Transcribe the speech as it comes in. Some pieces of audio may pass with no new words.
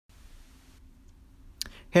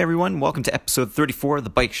Hey everyone, welcome to episode 34 of the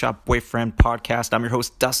Bike Shop Boyfriend podcast. I'm your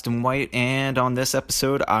host, Dustin White, and on this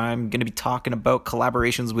episode, I'm going to be talking about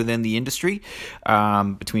collaborations within the industry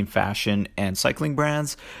between fashion and cycling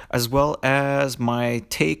brands, as well as my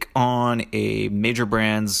take on a major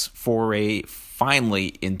brand's foray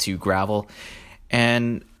finally into gravel,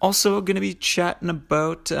 and also going to be chatting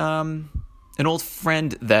about an old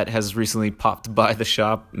friend that has recently popped by the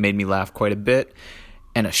shop, made me laugh quite a bit,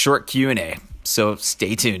 and a short Q&A. So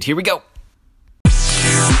stay tuned. Here we go.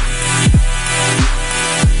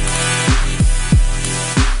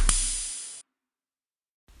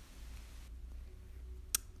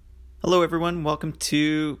 Hello, everyone. Welcome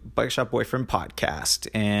to Bike Shop Boyfriend podcast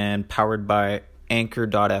and powered by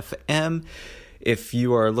Anchor.fm. If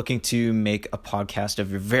you are looking to make a podcast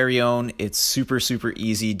of your very own, it's super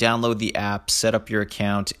easy. Download the app, set up your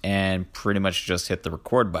account, and pretty much just hit the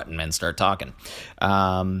record button and start talking.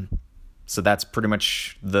 So that's pretty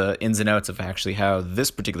much the ins and outs of actually how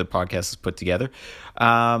this particular podcast is put together.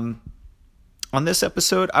 On this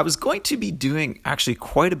episode, I was going to be doing actually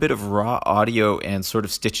quite a bit of raw audio and sort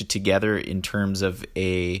of stitch it together in terms of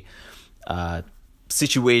a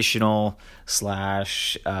situational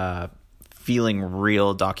slash feeling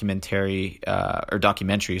real documentary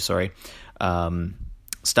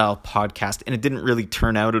style podcast, and it didn't really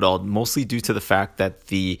turn out at all, mostly due to the fact that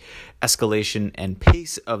the escalation and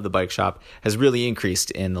pace of the bike shop has really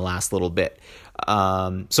increased in the last little bit.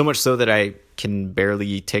 So much so that I can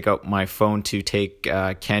barely take out my phone to take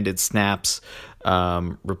candid snaps,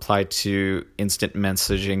 reply to instant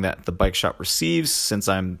messaging that the bike shop receives, since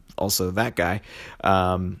I'm also that guy.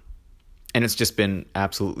 And it's just been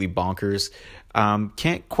absolutely bonkers.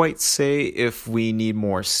 Can't quite say if we need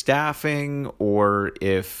more staffing or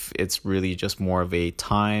if it's really just more of a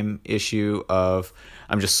time issue of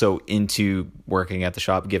I'm just so into working at the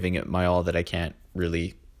shop, giving it my all, that I can't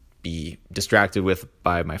really be distracted with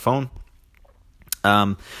by my phone.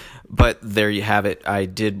 But there you have it. I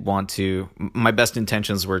did want to, my best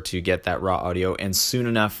intentions were to get that raw audio, and soon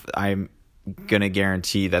enough, I'm going to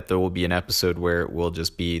guarantee that there will be an episode where it will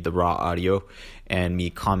just be the raw audio and me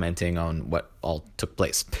commenting on what all took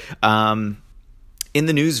place. In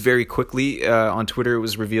the news, very quickly, on Twitter, it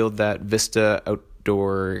was revealed that Vista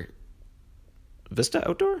Outdoor, they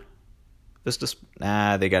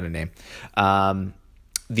got a name.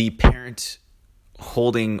 The parent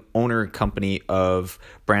holding owner company of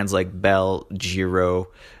brands like Bell, Giro,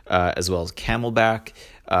 as well as Camelback,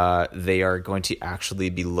 they are going to actually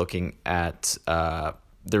be looking at,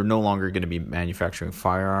 they're no longer going to be manufacturing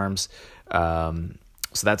firearms.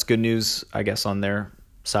 So that's good news, I guess, on their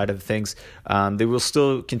side of things. They will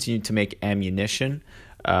still continue to make ammunition,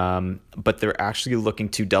 but they're actually looking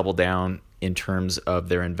to double down in terms of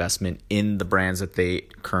their investment in the brands that they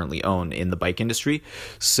currently own in the bike industry.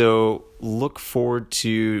 So look forward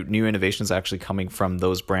to new innovations actually coming from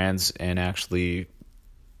those brands and actually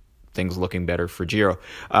things looking better for Giro.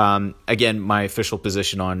 Again, my official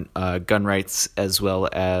position on gun rights as well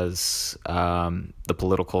as the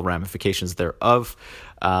political ramifications thereof.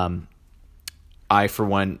 I, for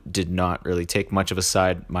one, did not really take much of a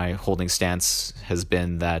side. My holding stance has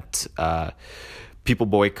been that people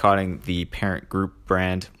boycotting the parent group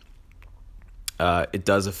brand, it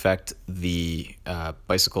does affect the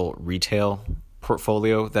bicycle retail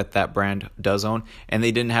portfolio that brand does own, and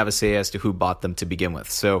they didn't have a say as to who bought them to begin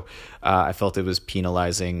with. So I felt it was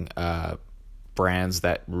penalizing brands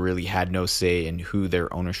that really had no say in who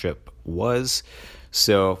their ownership was.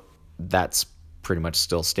 So that's pretty much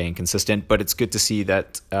still staying consistent, but it's good to see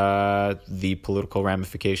that the political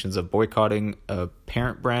ramifications of boycotting a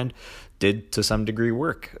parent brand did to some degree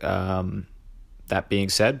work. That being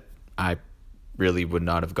said, I really would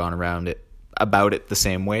not have gone about it the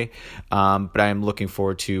same way, but I am looking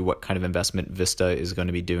forward to what kind of investment Vista is going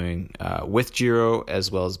to be doing with Giro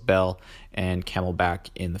as well as Bell and Camelback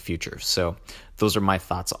in the future. So those are my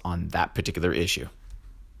thoughts on that particular issue.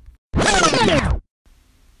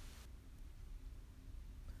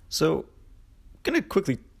 So I'm going to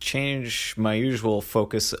quickly change my usual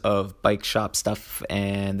focus of bike shop stuff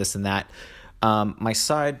and this and that. My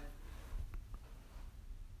side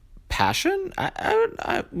passion?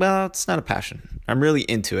 Well, it's not a passion. I'm really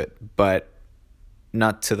into it, but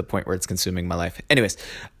not to the point where it's consuming my life. Anyways,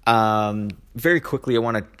 very quickly, I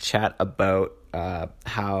want to chat about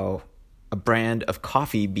how a brand of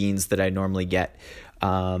coffee beans that I normally get,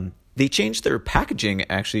 they changed their packaging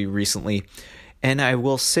actually recently. And I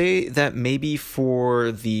will say that maybe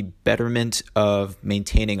for the betterment of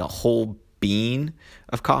maintaining a whole bean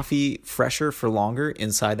of coffee fresher for longer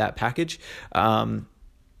inside that package,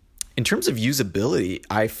 In terms of usability,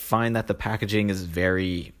 I find that the packaging is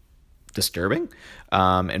very disturbing,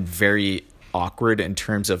 and very awkward in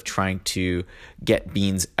terms of trying to get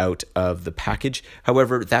beans out of the package.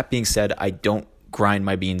 However, that being said, I don't grind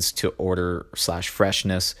my beans to order /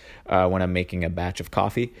 freshness when I'm making a batch of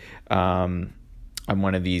coffee. I'm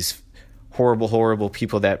one of these horrible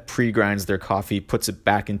people that pre-grinds their coffee, puts it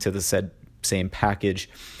back into the said same package,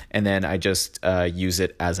 and then I just use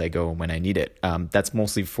it as I go when I need it. That's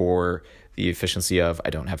mostly for the efficiency of I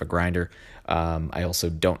don't have a grinder. I also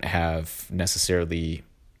don't have necessarily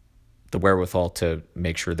the wherewithal to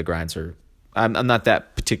make sure the grinds are... I'm not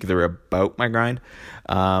that particular about my grind,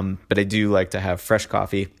 but I do like to have fresh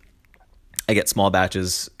coffee. I get small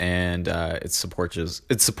batches, and it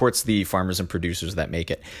supports the farmers and producers that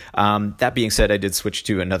make it. That being said, I did switch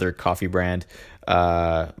to another coffee brand,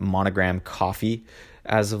 Monogram Coffee,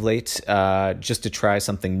 as of late, just to try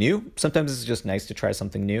something new. Sometimes it's just nice to try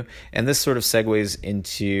something new. And this sort of segues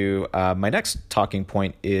into my next talking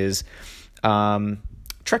point is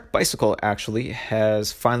Trek Bicycle actually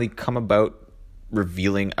has finally come about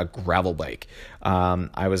revealing a gravel bike.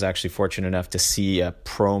 I was actually fortunate enough to see a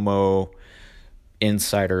promo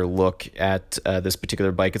insider look at this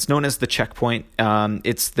particular bike. It's known as the Checkpoint.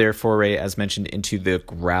 It's their foray, as mentioned, into the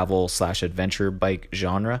gravel / adventure bike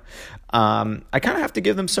genre. I kind of have to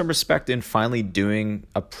give them some respect in finally doing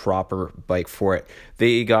a proper bike for it.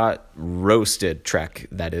 They got roasted, Trek,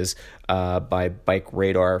 that is, by Bike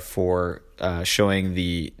Radar for showing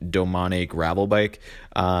the Domane gravel bike.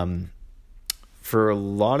 For a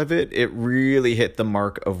lot of it, it really hit the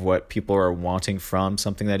mark of what people are wanting from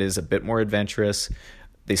something that is a bit more adventurous.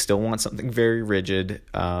 They still want something very rigid,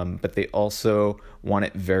 but they also want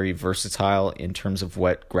it very versatile in terms of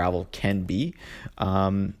what gravel can be.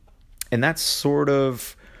 And that's sort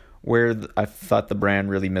of where I thought the brand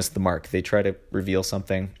really missed the mark. They try to reveal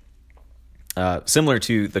something similar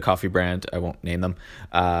to the coffee brand. I won't name them.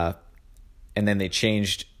 And then they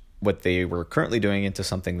changed what they were currently doing into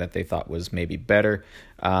something that they thought was maybe better.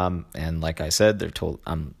 And like I said, they're told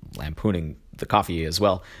I'm lampooning the coffee as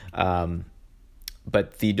well.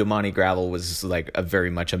 But the Domane gravel was like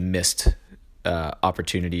very much a missed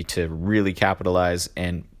opportunity to really capitalize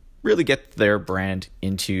and really get their brand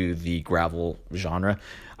into the gravel genre.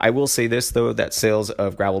 I will say this, though, that sales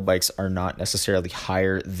of gravel bikes are not necessarily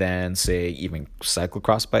higher than, say, even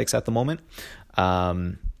cyclocross bikes at the moment.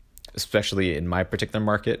 Especially in my particular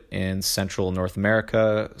market in central North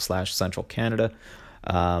America / central Canada.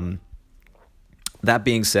 That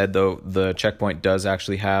being said, though, the Checkpoint does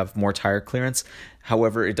actually have more tire clearance.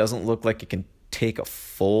 However, it doesn't look like it can take a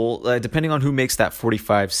full, depending on who makes that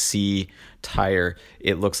 45C tire,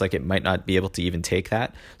 it looks like it might not be able to even take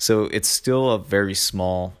that. So it's still a very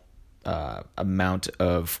small amount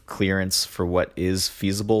of clearance for what is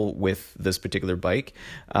feasible with this particular bike.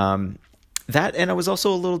 That, and I was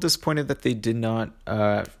also a little disappointed that they did not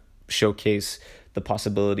showcase the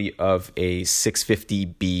possibility of a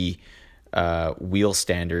 650B wheel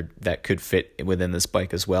standard that could fit within this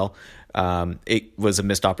bike as well. It was a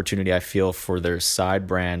missed opportunity, I feel, for their side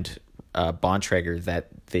brand, Bontrager, that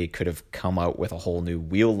they could have come out with a whole new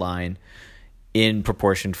wheel line in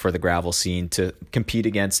proportion for the gravel scene to compete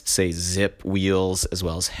against, say, Zip wheels as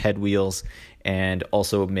well as Head wheels, and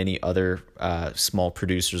also many other small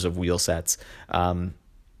producers of wheel sets.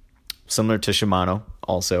 Similar to Shimano,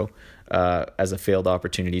 also, as a failed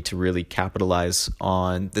opportunity to really capitalize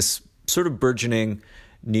on this sort of burgeoning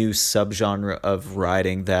new subgenre of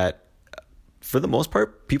riding that, for the most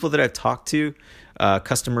part, people that I've talked to,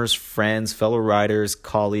 customers, friends, fellow riders,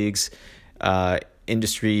 colleagues,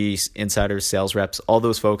 industry insiders, sales reps, all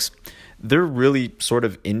those folks, they're really sort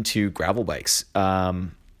of into gravel bikes.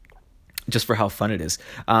 Just for how fun it is.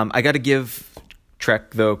 I got to give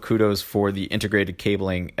Trek, though, kudos for the integrated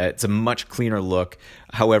cabling. It's a much cleaner look.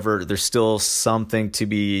 However, there's still something to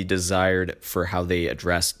be desired for how they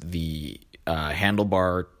addressed the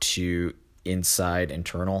handlebar to inside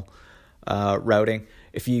internal routing.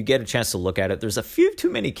 If you get a chance to look at it, there's a few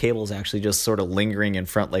too many cables actually just sort of lingering in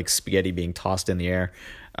front like spaghetti being tossed in the air.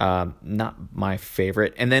 Not my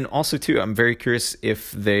favorite. And then also, too, I'm very curious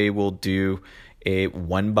if they will do a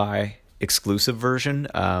 1x exclusive version,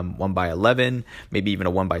 1x11, maybe even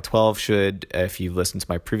a 1x12 should, if you've listened to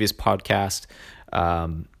my previous podcast,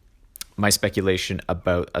 my speculation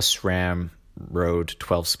about a SRAM Road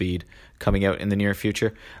 12-speed coming out in the near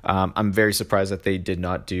future. I'm very surprised that they did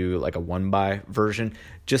not do like a 1x version,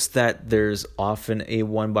 just that there's often a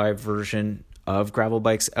 1x version of gravel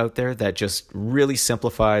bikes out there that just really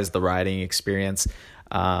simplifies the riding experience.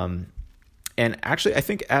 And actually, I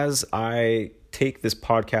think as I take this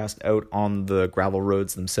podcast out on the gravel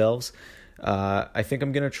roads themselves. I think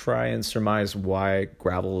I'm going to try and surmise why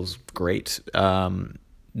gravel is great.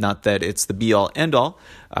 Not that it's the be all end all.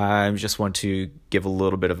 I just want to give a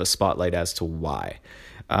little bit of a spotlight as to why.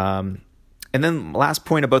 And then last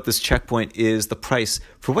point about this checkpoint is the price.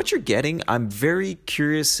 For what you're getting, I'm very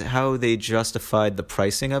curious how they justified the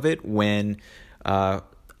pricing of it when a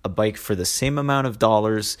bike for the same amount of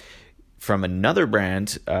dollars from another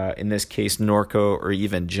brand, in this case Norco or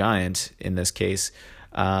even Giant in this case,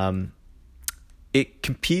 it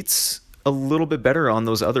competes a little bit better on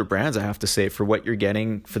those other brands, I have to say, for what you're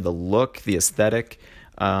getting, for the look, the aesthetic,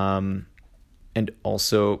 and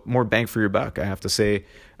also more bang for your buck, I have to say.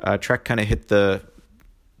 Trek kind of hit the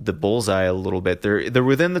bullseye a little bit. They're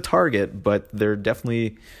within the target, but they're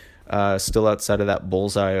definitely still outside of that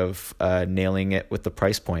bullseye of nailing it with the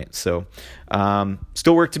price point. So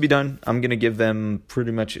still work to be done. I'm going to give them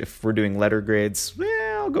pretty much, if we're doing letter grades,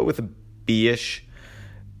 I'll go with a B-ish.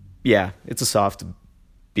 Yeah, it's a soft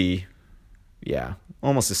B. Yeah,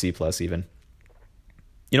 almost a C plus even.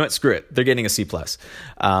 You know what? Screw it. They're getting a C plus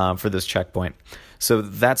for this checkpoint. So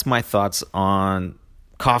that's my thoughts on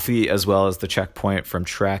coffee as well as the checkpoint from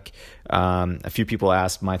Trek. A few people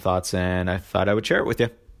asked my thoughts, and I thought I would share it with you.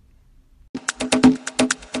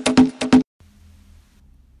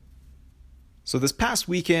 So this past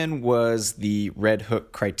weekend was the Red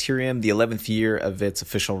Hook Criterium, the 11th year of its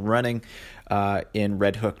official running in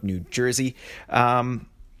Red Hook, New Jersey.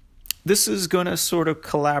 This is going to sort of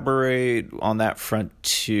collaborate on that front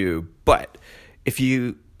too. But if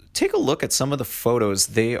you take a look at some of the photos,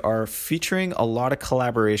 they are featuring a lot of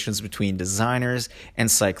collaborations between designers and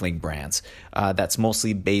cycling brands. That's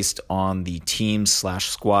mostly based on the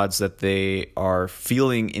teams/squads that they are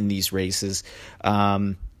fielding in these races.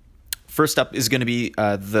 First up is going to be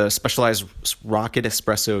the Specialized Rocket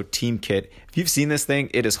Espresso Team Kit. If you've seen this thing,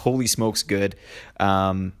 it is holy smokes good.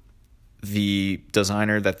 The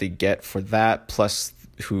designer that they get for that, plus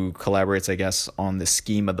who collaborates, I guess, on the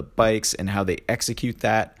scheme of the bikes and how they execute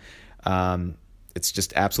that. It's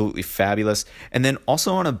just absolutely fabulous. And then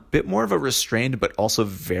also on a bit more of a restrained but also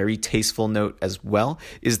very tasteful note as well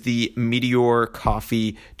is the Meteor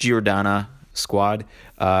Coffee Giordana squad,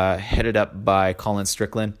 headed up by Colin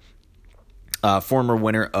Strickland. Former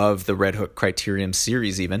winner of the Red Hook Criterium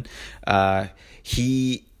series even.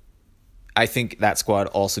 I think that squad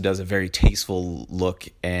also does a very tasteful look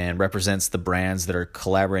and represents the brands that are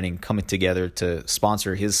collaborating, coming together to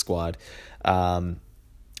sponsor his squad.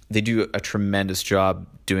 They do a tremendous job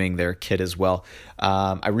doing their kit as well.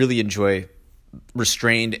 I really enjoy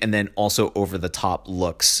restrained and then also over the top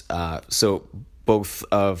looks. So both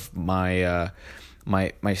of my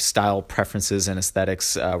my style preferences and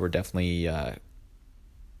aesthetics were definitely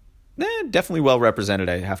well represented,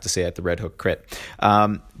 I have to say, at the Red Hook Crit.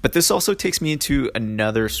 But this also takes me into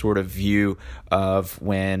another sort of view of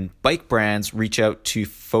when bike brands reach out to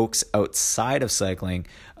folks outside of cycling,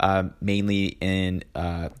 mainly in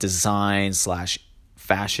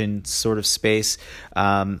design/fashion sort of space.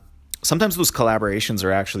 Sometimes those collaborations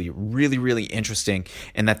are actually really, really interesting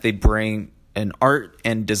in that they bring an art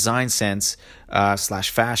and design sense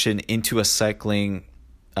 /fashion into a cycling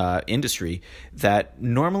industry that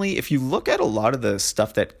normally, if you look at a lot of the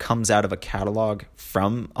stuff that comes out of a catalog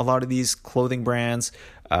from a lot of these clothing brands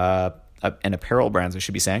and apparel brands, I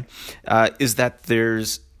should be saying, is that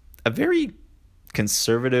there's a very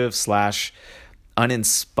conservative /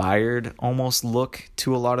 uninspired almost look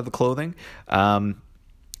to a lot of the clothing.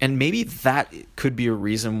 And maybe that could be a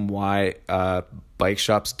reason why bike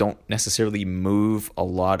shops don't necessarily move a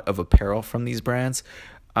lot of apparel from these brands.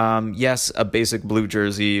 Yes, a basic blue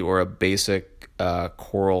jersey or a basic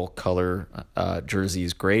coral color jersey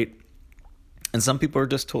is great. And some people are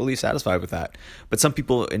just totally satisfied with that. But some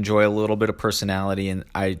people enjoy a little bit of personality, and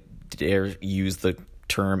I dare use the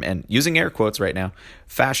term, and using air quotes right now,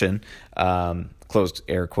 fashion, closed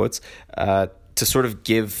air quotes, to sort of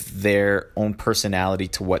give their own personality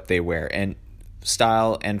to what they wear. And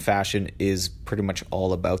style and fashion is pretty much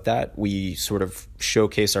all about that. We sort of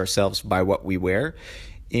showcase ourselves by what we wear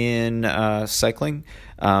in cycling,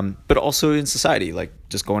 but also in society, like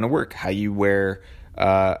just going to work, how you wear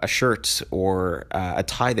a shirt or a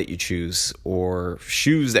tie that you choose, or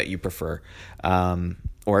shoes that you prefer,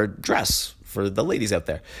 or a dress for the ladies out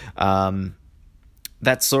there.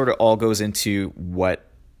 That sort of all goes into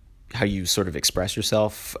how you sort of express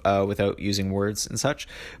yourself without using words and such.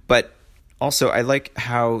 But also, I like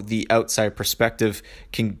how the outside perspective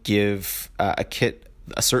can give a kit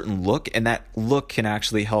a certain look, and that look can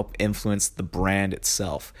actually help influence the brand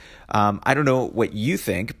itself. I don't know what you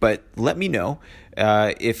think, but let me know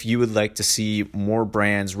if you would like to see more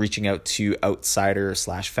brands reaching out to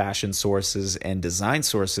outsider/fashion sources and design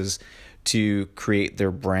sources to create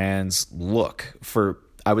their brand's look for,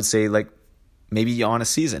 I would say, like maybe on a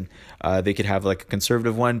season. They could have like a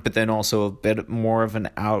conservative one, but then also a bit more of an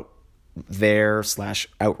out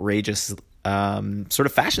there/outrageous sort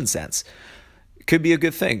of fashion sense. It could be a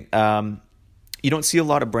good thing. You don't see a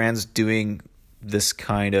lot of brands doing this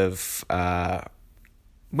kind of,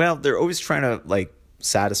 they're always trying to like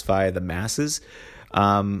satisfy the masses.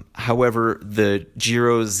 However, the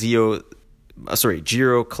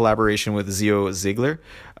Giro collaboration with Zio Ziegler,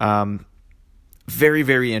 very,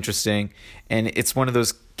 very interesting. And it's one of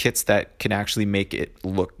those kits that can actually make it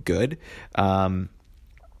look good. And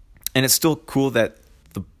it's still cool that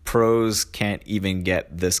the pros can't even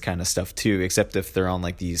get this kind of stuff too, except if they're on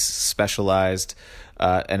like these specialized,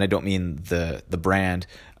 and I don't mean the brand,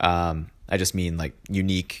 I just mean like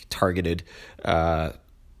unique targeted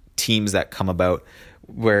teams that come about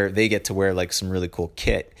where they get to wear like some really cool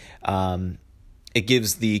kit. It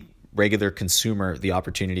gives the regular consumer the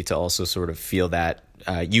opportunity to also sort of feel that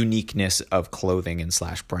uniqueness of clothing and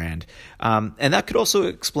 / brand. And that could also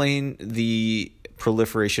explain the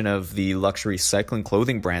proliferation of the luxury cycling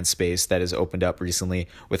clothing brand space that has opened up recently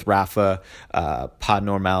with Rapha, Pas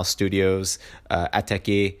Normal Studios,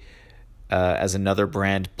 Atake as another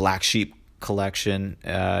brand, Black Sheep Collection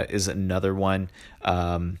is another one.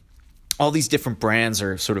 All these different brands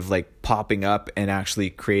are sort of like popping up and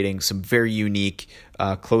actually creating some very unique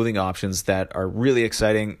clothing options that are really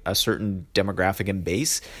exciting a certain demographic and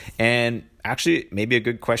base. And actually, maybe a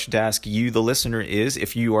good question to ask you, the listener, is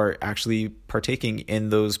if you are actually partaking in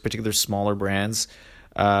those particular smaller brands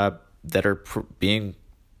that are being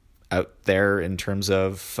out there in terms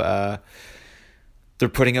of they're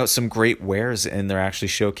putting out some great wares and they're actually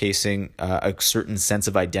showcasing a certain sense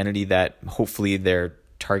of identity that hopefully their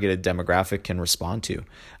targeted demographic can respond to.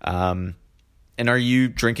 And are you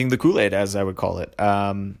drinking the Kool-Aid, as I would call it?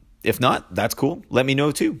 If not, that's cool. Let me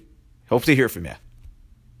know too. Hope to hear from you.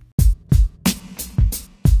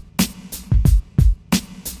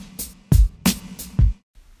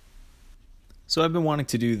 So I've been wanting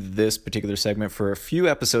to do this particular segment for a few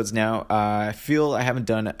episodes now. I feel I haven't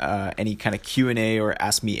done any kind of Q&A or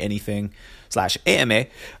Ask Me Anything /AMA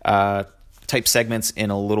type segments in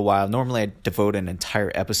a little while. Normally I devote an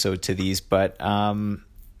entire episode to these, but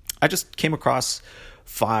I just came across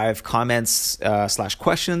 5 comments /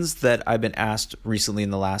 questions that I've been asked recently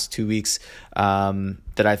in the last 2 weeks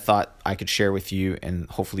that I thought I could share with you, and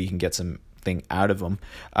hopefully you can get something out of them.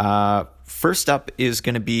 First up is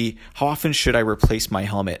going to be, how often should I replace my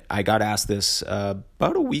helmet? I got asked this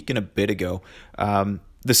about a week and a bit ago.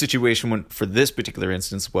 The situation for this particular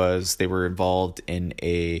instance was they were involved in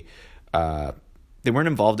they weren't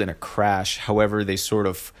involved in a crash. However, they sort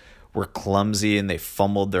of were clumsy and they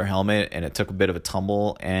fumbled their helmet and it took a bit of a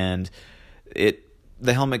tumble and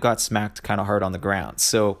the helmet got smacked kind of hard on the ground.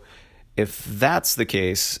 So if that's the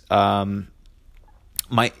case,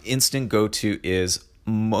 my instant go-to is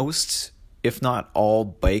most, if not all,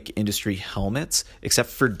 bike industry helmets, except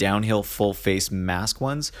for downhill full face mask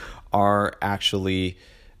ones, are actually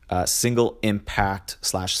single impact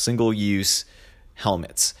 / single use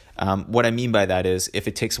helmets. What I mean by that is if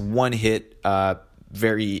it takes one hit,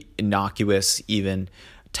 very innocuous, even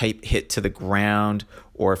type hit to the ground,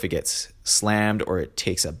 or if it gets slammed or it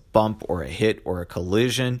takes a bump or a hit or a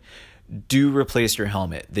collision, do replace your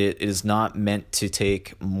helmet. It is not meant to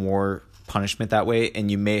take more punishment that way, and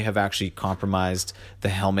you may have actually compromised the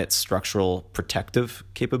helmet's structural protective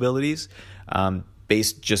capabilities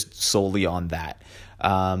based just solely on that.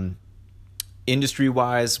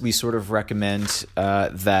 Industry-wise, we sort of recommend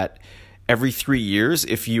that every 3 years,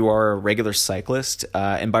 if you are a regular cyclist,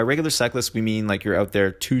 and by regular cyclist, we mean like you're out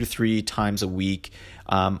there 2 to 3 times a week.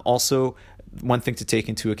 Also, one thing to take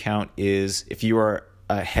into account is if you are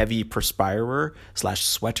a heavy perspirer /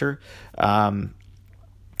 sweater,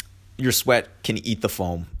 your sweat can eat the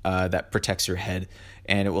foam that protects your head,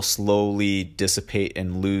 and it will slowly dissipate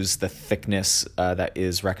and lose the thickness that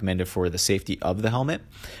is recommended for the safety of the helmet.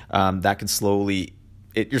 That can slowly,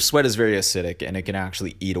 your sweat is very acidic and it can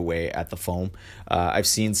actually eat away at the foam. I've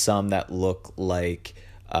seen some that look like,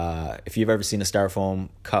 if you've ever seen a styrofoam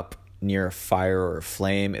cup near a fire or a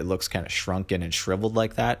flame, it looks kind of shrunken and shriveled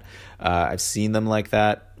like that. I've seen them like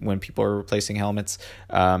that when people are replacing helmets.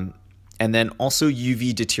 And then also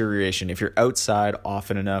UV deterioration. If you're outside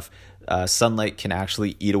often enough, sunlight can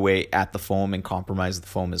actually eat away at the foam and compromise the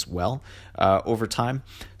foam as well over time.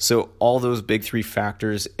 So all those big three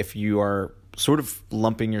factors, if you are sort of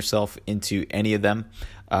lumping yourself into any of them,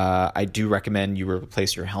 I do recommend you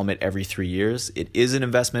replace your helmet every 3 years. It is an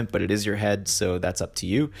investment, but it is your head, so that's up to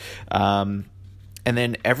you. And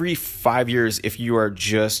then every 5 years, if you are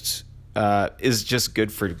just is just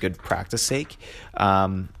good for good practice sake.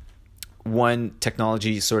 One,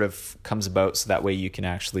 technology sort of comes about so that way you can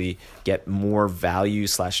actually get more value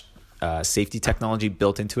slash safety technology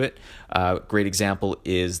built into it. Great example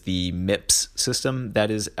is the MIPS system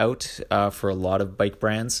that is out for a lot of bike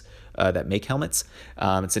brands that make helmets.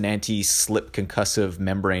 It's an anti-slip concussive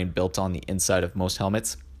membrane built on the inside of most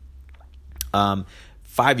helmets.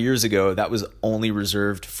 5 years ago, that was only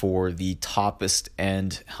reserved for the toppest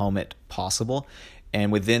end helmet possible.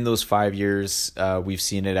 And within those 5 years, we've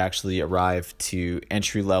seen it actually arrive to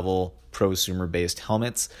entry-level prosumer-based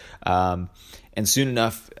helmets. And soon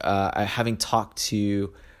enough, having talked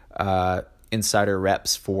to insider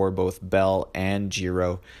reps for both Bell and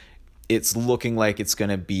Giro, it's looking like it's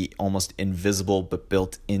going to be almost invisible but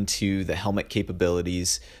built into the helmet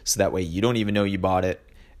capabilities, so that way you don't even know you bought it.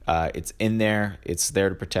 It's in there, it's there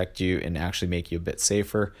to protect you and actually make you a bit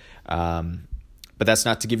safer. But that's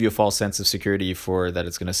not to give you a false sense of security for that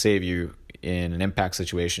it's going to save you in an impact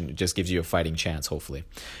situation. It just gives you a fighting chance, hopefully.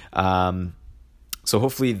 So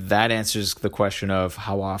hopefully that answers the question of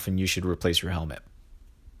how often you should replace your helmet.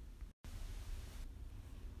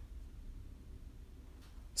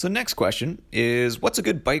 So next question is, what's a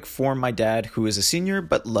good bike for my dad who is a senior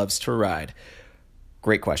but loves to ride?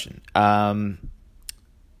 Great question.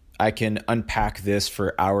 I can unpack this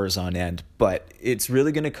for hours on end, but it's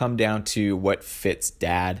really going to come down to what fits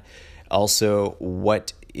dad. Also,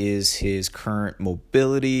 what is his current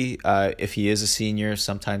mobility? If he is a senior,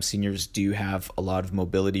 sometimes seniors do have a lot of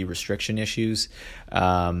mobility restriction issues.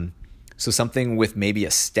 So something with maybe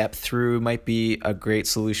a step through might be a great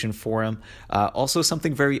solution for him. Also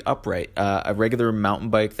something very upright, a regular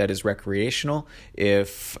mountain bike that is recreational.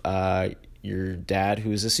 If your dad,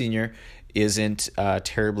 who is a senior, isn't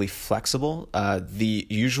terribly flexible, the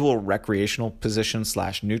usual recreational position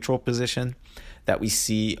 / neutral position that we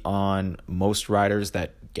see on most riders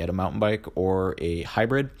that get a mountain bike or a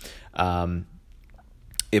hybrid,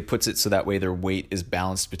 it puts it so that way their weight is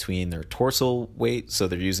balanced between their torso weight, so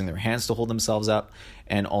they're using their hands to hold themselves up,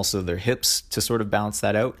 and also their hips to sort of balance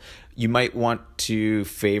that out. You might want to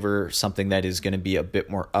favor something that is going to be a bit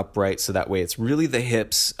more upright, so that way it's really the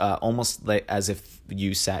hips, almost like as if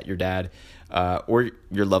you sat your dad or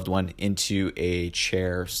your loved one into a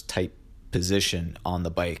chair type position on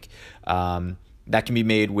the bike. That can be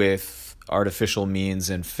made with artificial means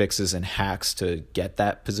and fixes and hacks to get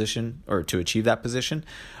that position or to achieve that position.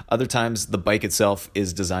 Other times the bike itself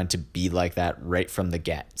is designed to be like that right from the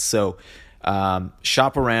get. So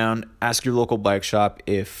shop around, ask your local bike shop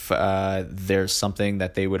if there's something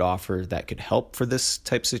that they would offer that could help for this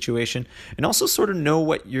type situation, and also sort of know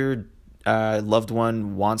what your loved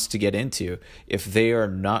one wants to get into. If they are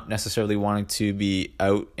not necessarily wanting to be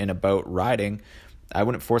out and about riding, I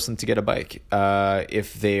wouldn't force them to get a bike.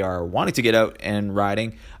 If they are wanting to get out and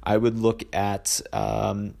riding, I would look at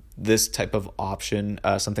this type of option,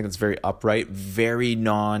 something that's very upright, very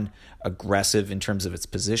non-aggressive in terms of its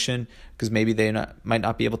position, because maybe they might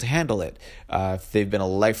not be able to handle it. If they've been a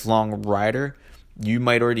lifelong rider, you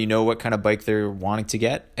might already know what kind of bike they're wanting to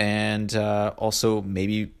get, and also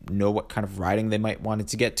maybe know what kind of riding they might want it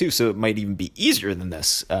to get too. So it might even be easier than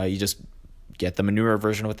this. You just get them a newer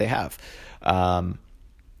version of what they have.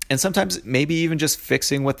 And sometimes maybe even just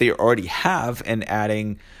fixing what they already have and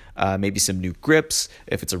adding maybe some new grips.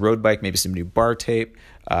 If it's a road bike, maybe some new bar tape,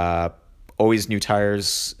 always new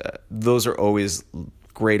tires. Those are always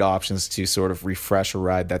great options to sort of refresh a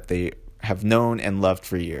ride that they have known and loved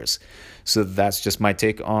for years. So that's just my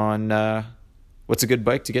take on what's a good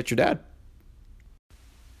bike to get your dad.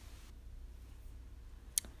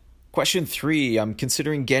 Question 3, I'm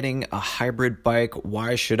considering getting a hybrid bike.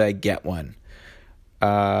 Why should I get one?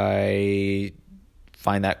 I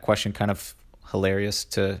find that question kind of hilarious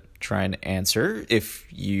to try and answer. If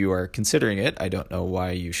you are considering it, I don't know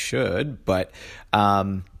why you should, but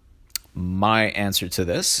my answer to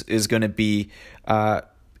this is going to be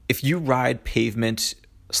if you ride pavement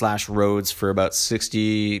 / roads for about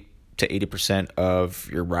 60 to 80% of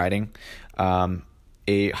your riding,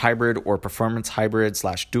 a hybrid or performance hybrid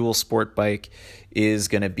 / dual sport bike is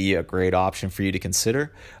going to be a great option for you to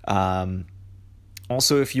consider.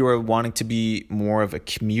 Also, if you are wanting to be more of a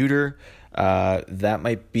commuter, That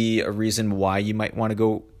might be a reason why you might want to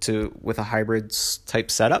go with a hybrid type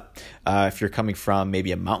setup. If you're coming from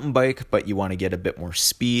maybe a mountain bike, but you want to get a bit more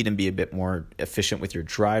speed and be a bit more efficient with your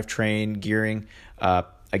drivetrain gearing,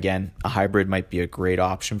 again, a hybrid might be a great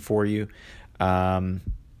option for you.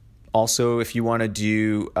 Also, if you want to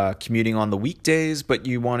do commuting on the weekdays, but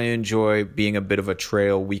you want to enjoy being a bit of a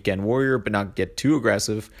trail weekend warrior, but not get too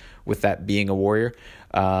aggressive with that being a warrior,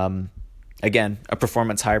 again, a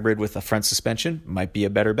performance hybrid with a front suspension might be a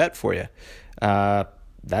better bet for you.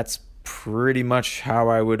 That's pretty much how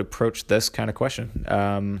I would approach this kind of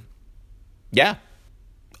question. Yeah.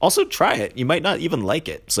 Also try it. You might not even like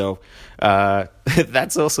it. So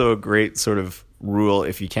that's also a great sort of rule.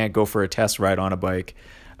 If you can't go for a test ride on a bike,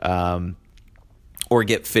 or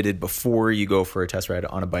get fitted before you go for a test ride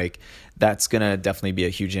on a bike, that's going to definitely be a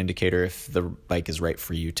huge indicator if the bike is right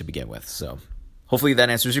for you to begin with. So hopefully that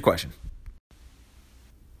answers your question.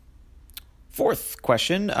 Fourth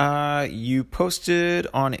question, you posted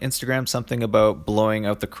on Instagram something about blowing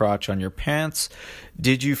out the crotch on your pants.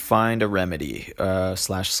 Did you find a remedy /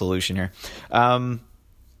 solution here?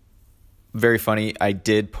 Very funny. I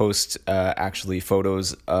did post actually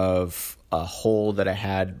photos of a hole that I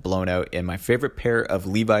had blown out in my favorite pair of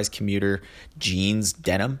Levi's commuter jeans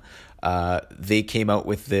denim. They came out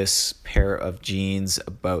with this pair of jeans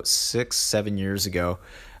about 6-7 years ago.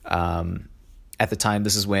 At the time,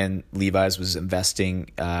 this is when Levi's was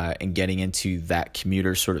investing in getting into that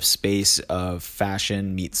commuter sort of space of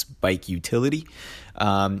fashion meets bike utility.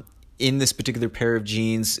 In this particular pair of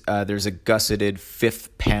jeans, there's a gusseted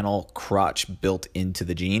fifth panel crotch built into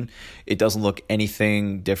the jean. It doesn't look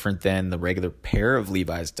anything different than the regular pair of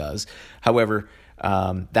Levi's does. However,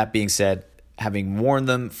 that being said, having worn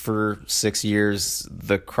them for 6 years,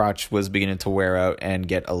 the crotch was beginning to wear out and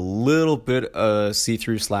get a little bit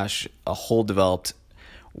see-through / a hole developed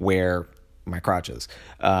where my crotch is,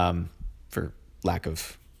 for lack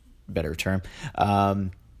of better term.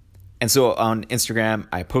 And so on Instagram,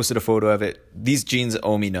 I posted a photo of it. These jeans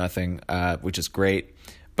owe me nothing, which is great,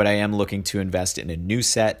 but I am looking to invest in a new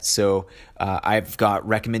set. So I've got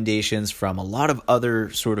recommendations from a lot of other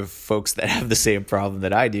sort of folks that have the same problem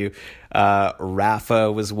that I do.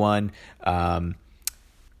 Rafa was one.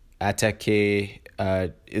 Ateke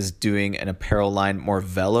is doing an apparel line.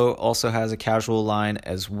 Morvello also has a casual line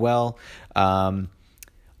as well.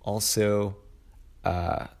 Also,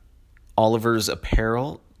 Oliver's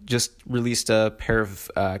Apparel just released a pair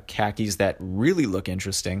of khakis that really look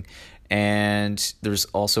interesting. And there's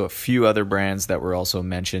also a few other brands that were also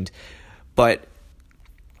mentioned. But,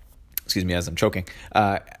 excuse me as I'm choking.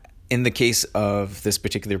 In the case of this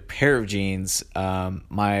particular pair of jeans,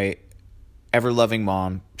 my ever-loving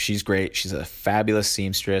mom, she's great. She's a fabulous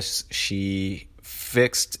seamstress. She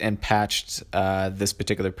fixed and patched this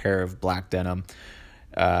particular pair of black denim.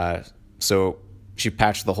 So she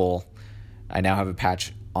patched the hole. I now have a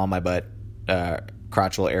patch on my butt,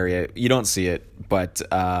 crotchal area. You don't see it, but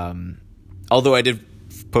although I did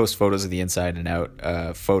post photos of the inside and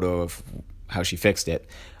out, photo of how she fixed it.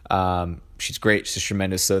 She's great. She's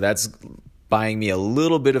tremendous. So that's buying me a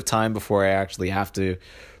little bit of time before I actually have to,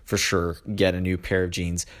 for sure, get a new pair of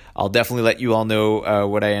jeans. I'll definitely let you all know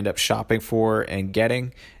what I end up shopping for and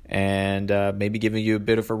getting, and maybe giving you a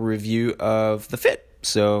bit of a review of the fit.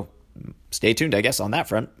 So stay tuned, I guess, on that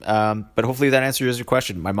front. But hopefully that answers your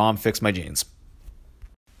question. My mom fixed my jeans.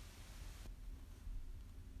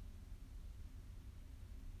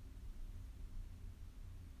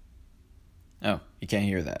 Oh, you can't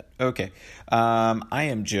hear that. Okay. I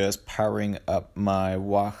am just powering up my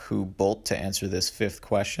Wahoo Bolt to answer this fifth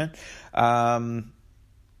question. On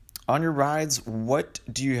your rides, what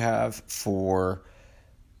do you have for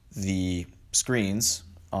the screens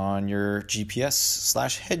on your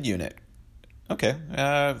GPS / head unit? Okay,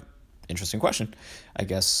 interesting question. I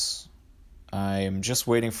guess I am just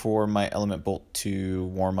waiting for my Element Bolt to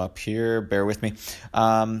warm up here. Bear with me.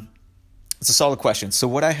 It's a solid question. So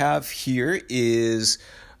what I have here is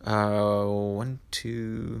 1,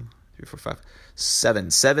 2, 3, 4, 5,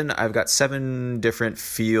 7. I've got 7 different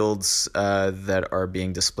fields that are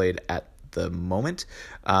being displayed at the moment.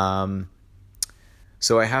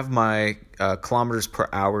 So I have my kilometers per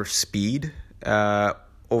hour speed,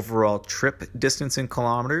 overall trip distance in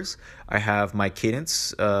kilometers. I have my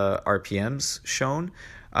cadence, RPMs shown.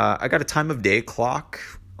 I got a time of day clock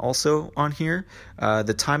also on here,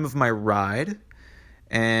 the time of my ride,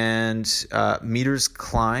 and meters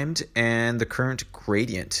climbed, and the current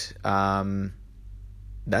gradient.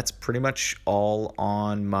 That's pretty much all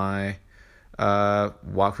on my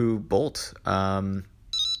Wahoo Bolt. Oh,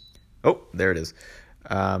 there it is.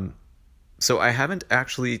 So I haven't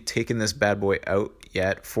actually taken this bad boy out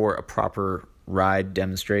yet for a proper ride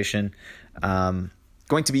demonstration. Going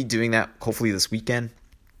to be doing that hopefully this weekend.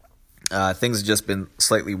 Things have just been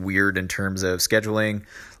slightly weird in terms of scheduling,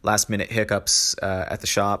 last minute hiccups at the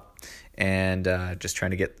shop, and just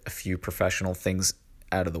trying to get a few professional things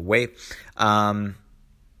out of the way.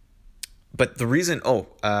 But the reason,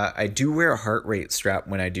 I do wear a heart rate strap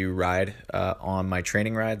when I do ride on my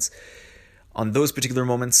training rides. On those particular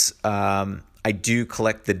moments, I do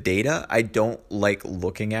collect the data. I don't like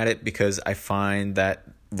looking at it because I find that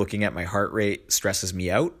looking at my heart rate stresses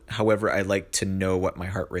me out. However, I like to know what my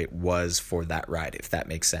heart rate was for that ride, if that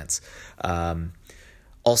makes sense.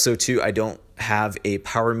 Also, too, I don't have a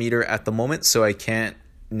power meter at the moment, so I can't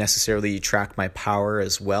necessarily track my power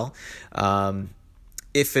as well.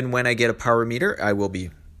 If and when I get a power meter,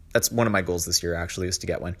 that's one of my goals this year, actually, is to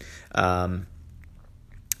get one.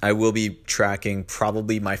 I will be tracking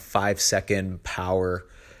probably my 5-second power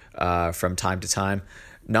from time to time.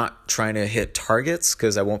 Not trying to hit targets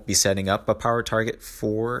because I won't be setting up a power target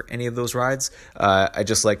for any of those rides. I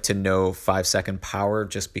just like to know 5-second power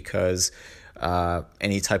just because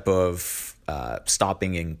any type of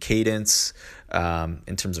stopping in cadence,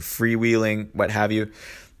 in terms of freewheeling, what have you.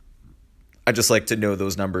 I just like to know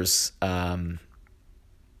those numbers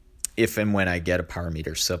if and when I get a power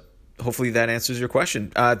meter. So hopefully that answers your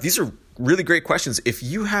question. These are really great questions. If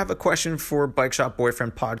you have a question for Bike Shop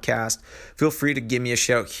Boyfriend podcast, feel free to give me a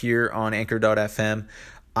shout here on Anchor.fm,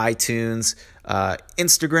 iTunes,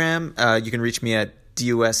 Instagram. You can reach me at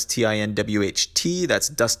DUSTINWHT. That's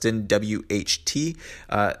Dustin WHT.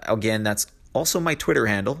 Again, that's also my Twitter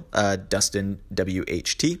handle, Dustin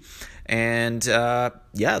WHT. And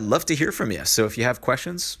I'd love to hear from you. So if you have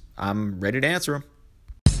questions, I'm ready to answer them.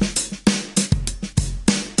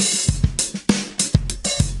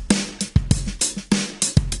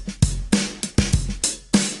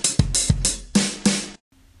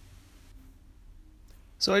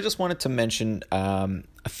 So I just wanted to mention a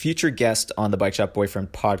future guest on the Bike Shop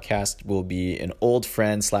Boyfriend podcast will be an old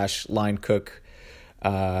friend / line cook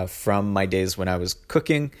from my days when I was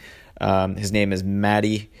cooking. His name is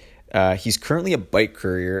Matty. He's currently a bike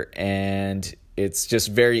courier, and it's just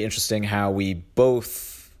very interesting how we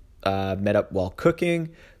both met up while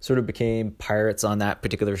cooking, sort of became pirates on that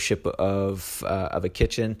particular ship of a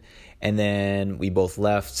kitchen, and then we both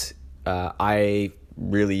left. I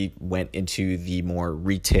really went into the more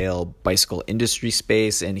retail bicycle industry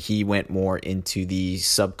space, and he went more into the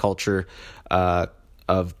subculture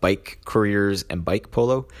of bike couriers and bike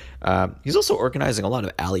polo. He's also organizing a lot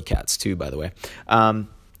of alley cats too, by the way.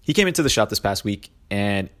 He came into the shop this past week,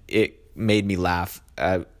 and it made me laugh,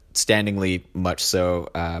 standingly much so.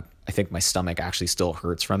 I think my stomach actually still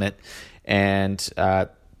hurts from it. And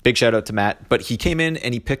big shout out to Matt. But he came in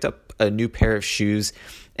and he picked up a new pair of shoes.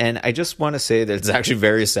 And I just want to say that it's actually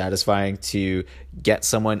very satisfying to get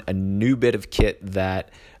someone a new bit of kit that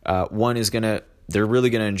one is they're really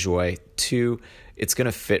going to enjoy. Two, it's going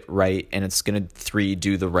to fit right, and it's going to, 3,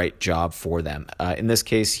 do the right job for them. In this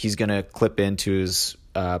case, he's going to clip into his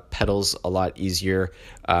pedals a lot easier.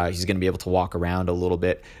 He's going to be able to walk around a little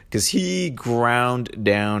bit because he ground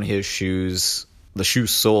down his shoes, the shoe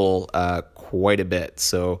sole, quite a bit.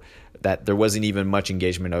 So that there wasn't even much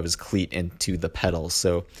engagement of his cleat into the pedals.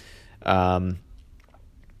 So that's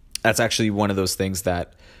actually one of those things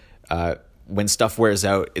that when stuff wears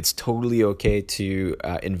out, it's totally okay to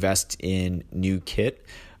invest in new kit.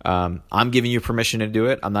 I'm giving you permission to do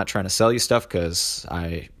it. I'm not trying to sell you stuff because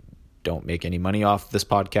I don't make any money off this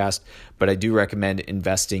podcast, but I do recommend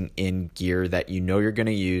investing in gear that you know you're going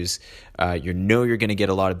to use. You're going to get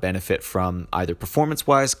a lot of benefit from, either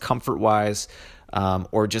performance-wise, comfort-wise,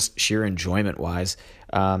 or just sheer enjoyment-wise.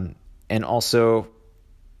 And also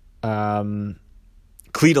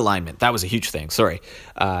cleat alignment. That was a huge thing. Sorry,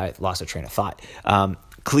 I lost a train of thought.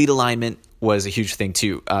 Cleat alignment was a huge thing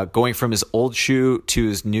too. Going from his old shoe to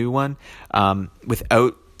his new one,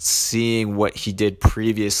 without seeing what he did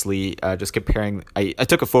previously, just comparing, I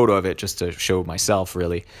took a photo of it just to show myself,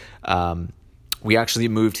 really. We actually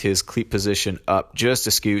moved his cleat position up just a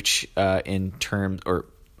scooch, or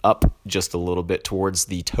up just a little bit towards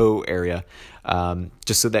the toe area,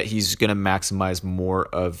 just so that he's going to maximize more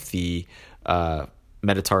of the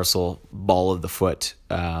metatarsal ball of the foot,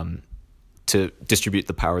 to distribute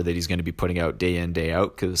the power that he's going to be putting out day in, day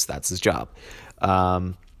out, because that's his job.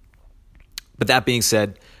 But that being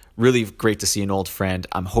said, really great to see an old friend.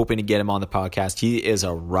 I'm hoping to get him on the podcast. He is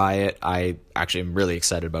a riot. I actually am really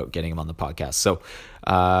excited about getting him on the podcast. So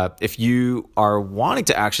if you are wanting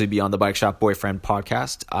to actually be on the Bike Shop Boyfriend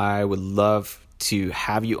podcast, I would love to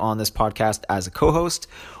have you on this podcast as a co-host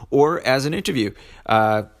or as an interview,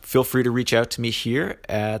 feel free to reach out to me here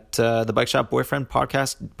at the Bike Shop Boyfriend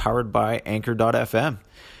podcast powered by Anchor.fm.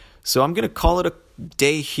 So I'm going to call it a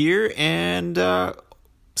day here, and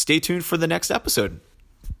stay tuned for the next episode.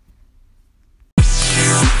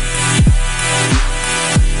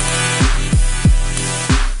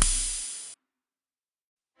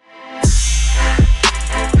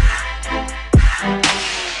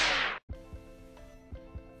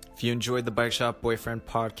 If you enjoyed the Bike Shop Boyfriend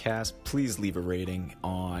podcast, please leave a rating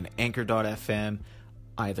on Anchor.fm,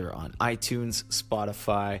 either on iTunes,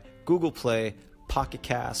 Spotify, Google Play, Pocket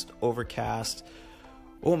Cast, Overcast.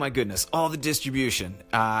 Oh my goodness, all the distribution.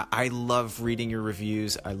 I love reading your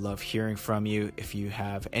reviews. I love hearing from you. If you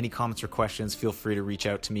have any comments or questions, feel free to reach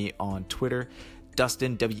out to me on Twitter,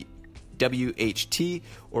 Dustin WHT,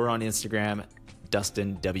 or on Instagram,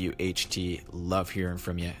 Dustin WHT. Love hearing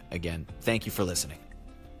from you. Again, thank you for listening.